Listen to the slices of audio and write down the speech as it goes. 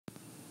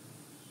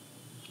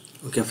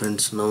Okay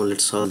friends, now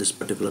let's solve this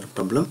particular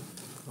problem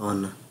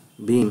on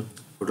Beam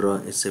to draw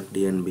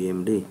SFD and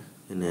BMD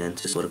in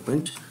ANSYS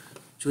Workbench.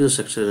 Choose a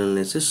structural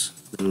analysis,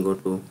 then go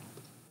to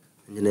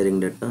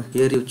engineering data.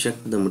 Here you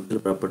check the material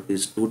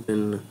properties.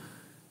 210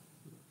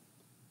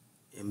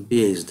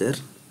 MPa is there,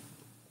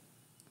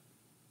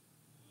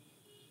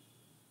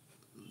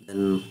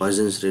 then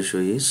Poisson's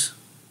ratio is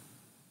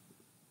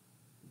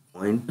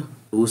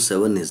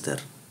 0.27 is there.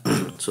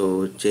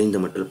 So change the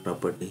material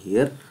property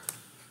here.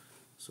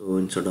 So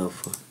instead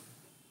of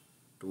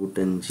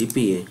 210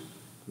 GPa,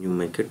 you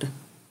make it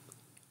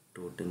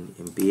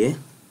 210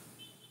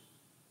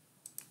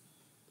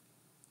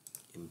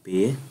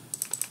 MPa,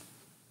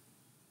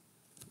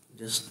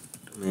 just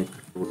make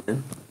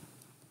 210,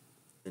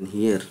 and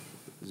here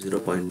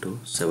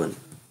 0.27.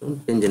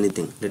 Don't change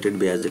anything, let it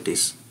be as it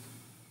is,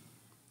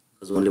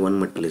 because only one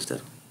metal is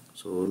there.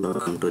 So now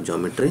come to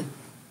geometry.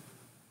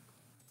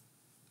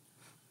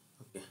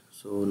 Okay,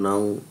 so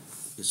now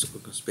this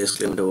space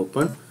claim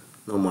open.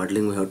 Now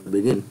modeling we have to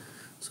begin.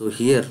 So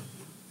here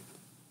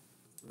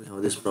we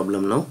have this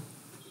problem now.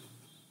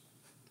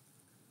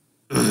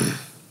 Let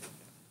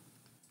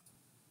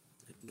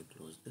me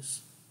close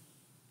this.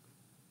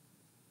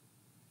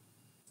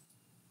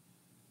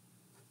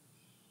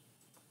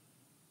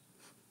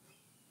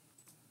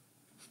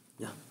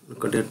 Yeah,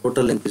 look at your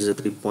total length is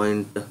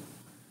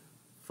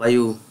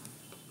 3.5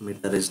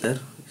 meter is there.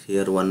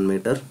 Here 1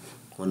 meter,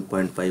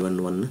 1.5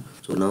 and 1.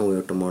 So now we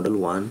have to model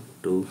 1,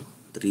 2,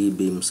 3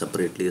 beams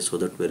separately, so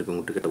that we are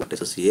going to get what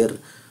is here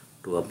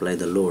to apply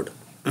the load.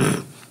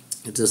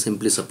 It's a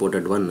simply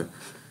supported one.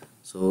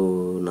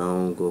 So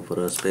now go for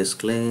a space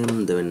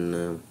claim,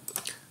 then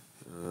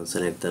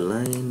select the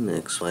line,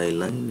 XY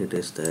line, it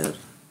is there.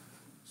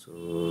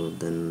 So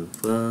then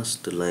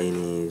first line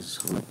is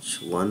how much?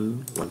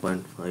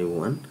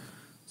 1.51.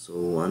 So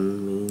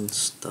 1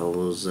 means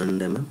 1000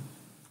 mm.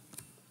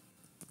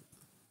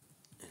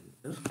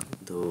 Enter.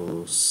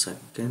 The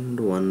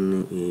second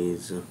one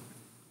is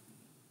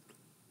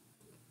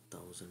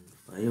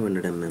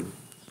 1500 mm.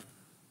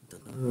 The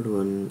third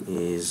one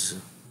is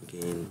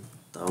again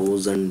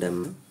 1000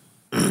 mm.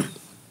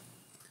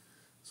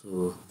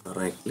 So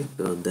right click,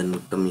 then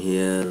come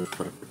here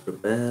for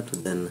prepare,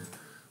 then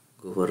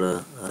go for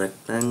a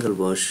rectangle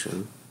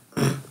version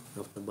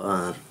of the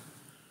bar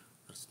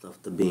of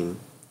the beam.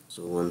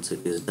 So once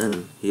it is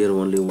done, here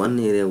only one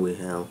area we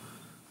have,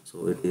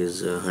 so it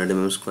is 100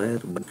 mm square,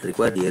 but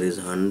required here is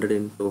 100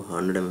 into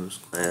 100 mm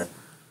square.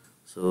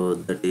 So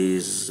that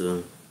is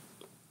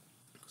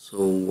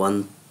so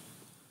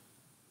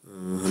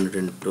 100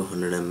 into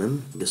 100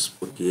 mm. Just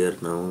put here.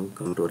 Now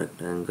come to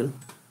rectangle.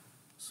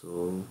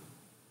 So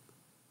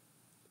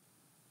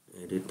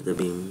edit the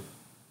beam.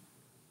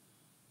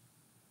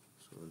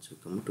 So once you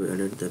come to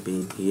edit the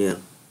beam, here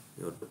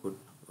you have to put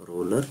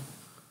roller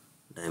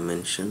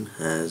dimension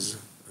as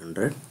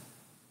 100.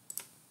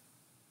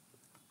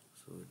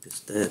 So it is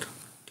there.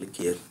 Click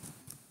here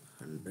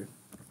 100,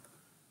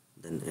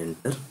 then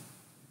enter.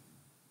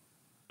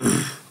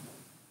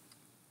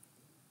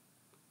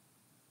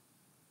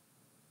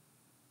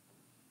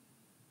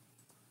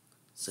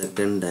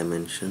 Second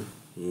dimension,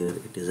 here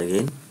it is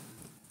again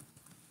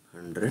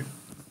 100.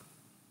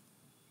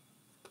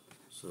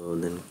 So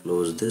then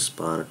close this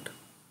part.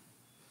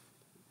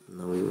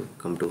 Now you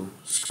come to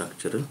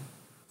structural,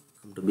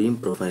 come to beam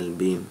profile,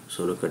 beam.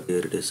 So look at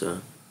here, it is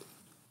a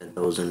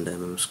 10,000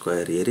 mm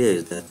square area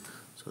is there.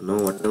 So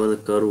now whatever the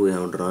curve we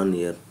have drawn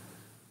here,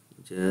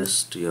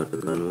 just you have to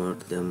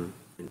convert them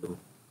into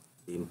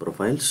beam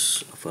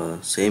profiles of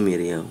a same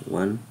area,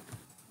 1,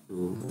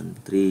 2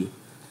 and 3.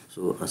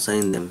 So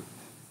assign them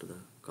to the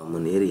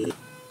common area.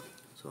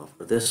 So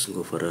after this,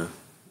 go for a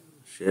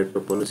shared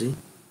topology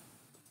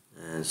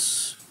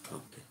as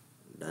okay,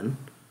 done.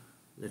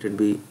 Let it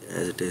be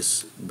as it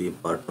is, beam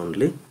part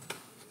only.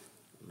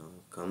 Now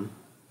come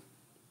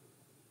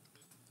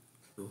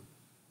to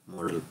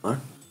model part.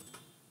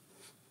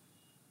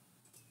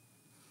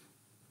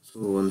 So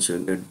once you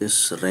get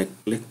this, right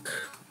click,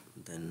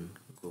 then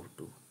go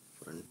to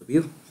front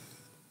view.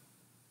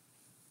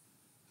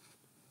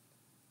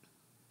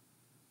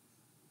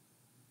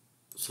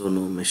 So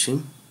no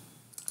meshing,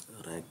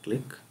 right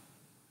click,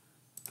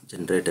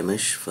 generate a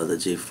mesh for the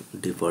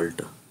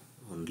default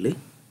only.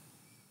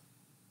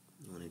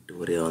 No need to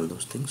worry all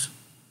those things.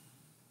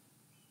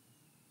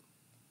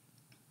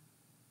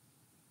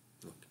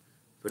 Okay.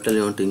 If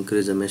you want to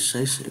increase the mesh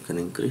size, you can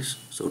increase.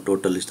 So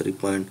total is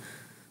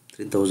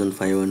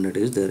 3500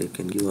 is there. You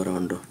can give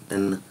around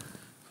 10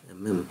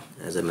 mm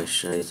as a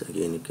mesh size.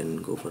 Again, you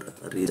can go for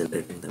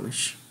regenerating the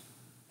mesh.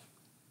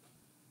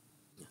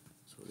 Yeah.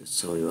 So this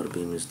is how your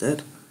beam is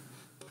there.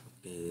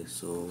 Okay,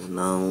 so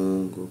now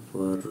go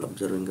for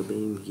observing a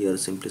beam. Here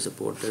simply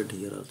supported,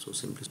 here also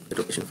simply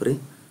rotation free.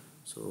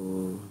 So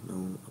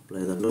now apply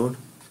the load.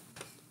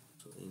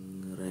 So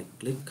in right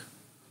click,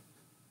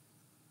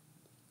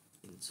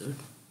 insert,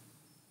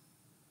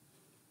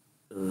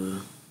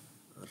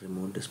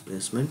 remote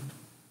displacement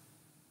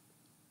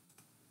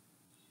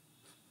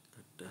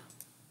at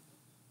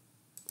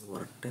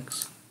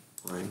vertex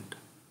point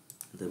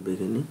the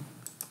beginning.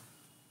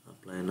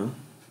 Apply now.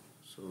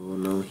 So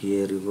now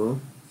here you go.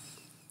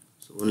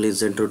 So only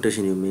Z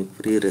rotation you make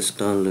free,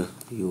 rest all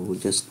you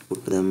just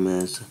put them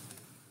as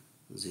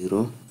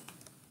 0.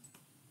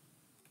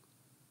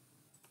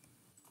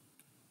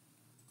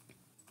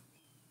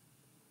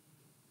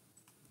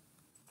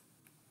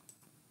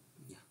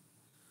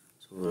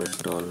 So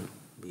rest all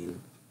being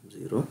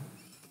 0.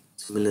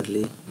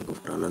 Similarly, go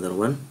for another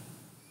one.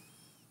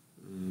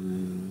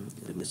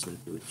 Replacement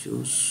you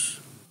choose,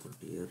 put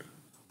here.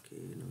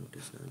 Okay, no, it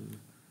is done.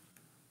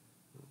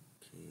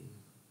 Okay,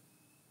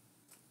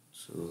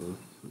 so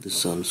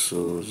this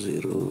also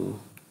 0,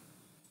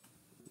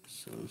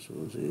 this also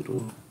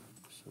 0,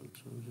 this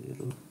also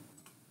 0,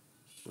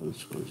 this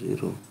also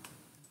 0.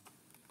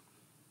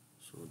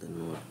 So then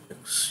what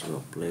X you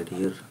applied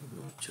here.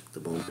 Now check the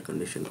boundary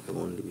condition.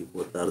 Only we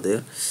both are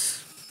there.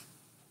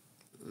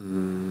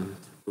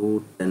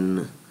 2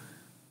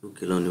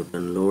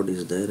 kilonewton load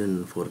is there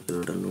and 4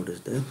 kilonewton load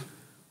is there.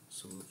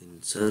 So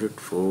insert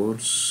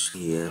force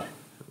here.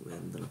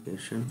 When the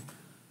location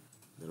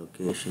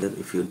here,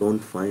 if you don't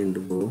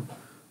find, go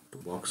to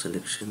box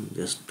selection,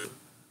 just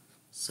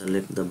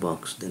select the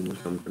box, then you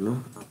come to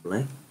know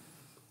apply,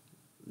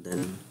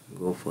 then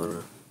go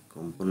for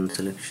component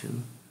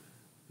selection,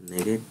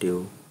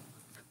 negative,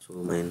 so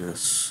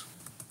minus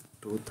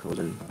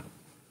 2000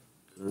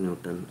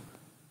 kilonewton.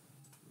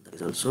 That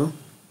is also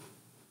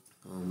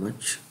how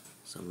much,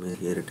 somewhere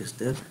here it is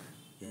there.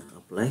 Yeah,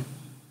 apply,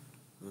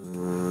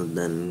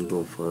 then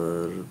go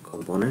for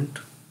component.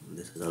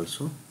 This is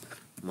also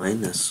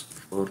minus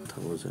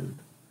 4000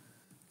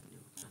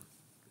 Newton.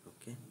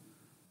 Okay,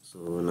 so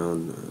now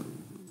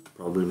the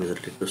problem is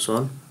ready to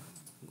solve.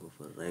 Go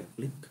for right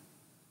click,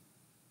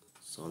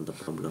 solve the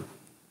problem.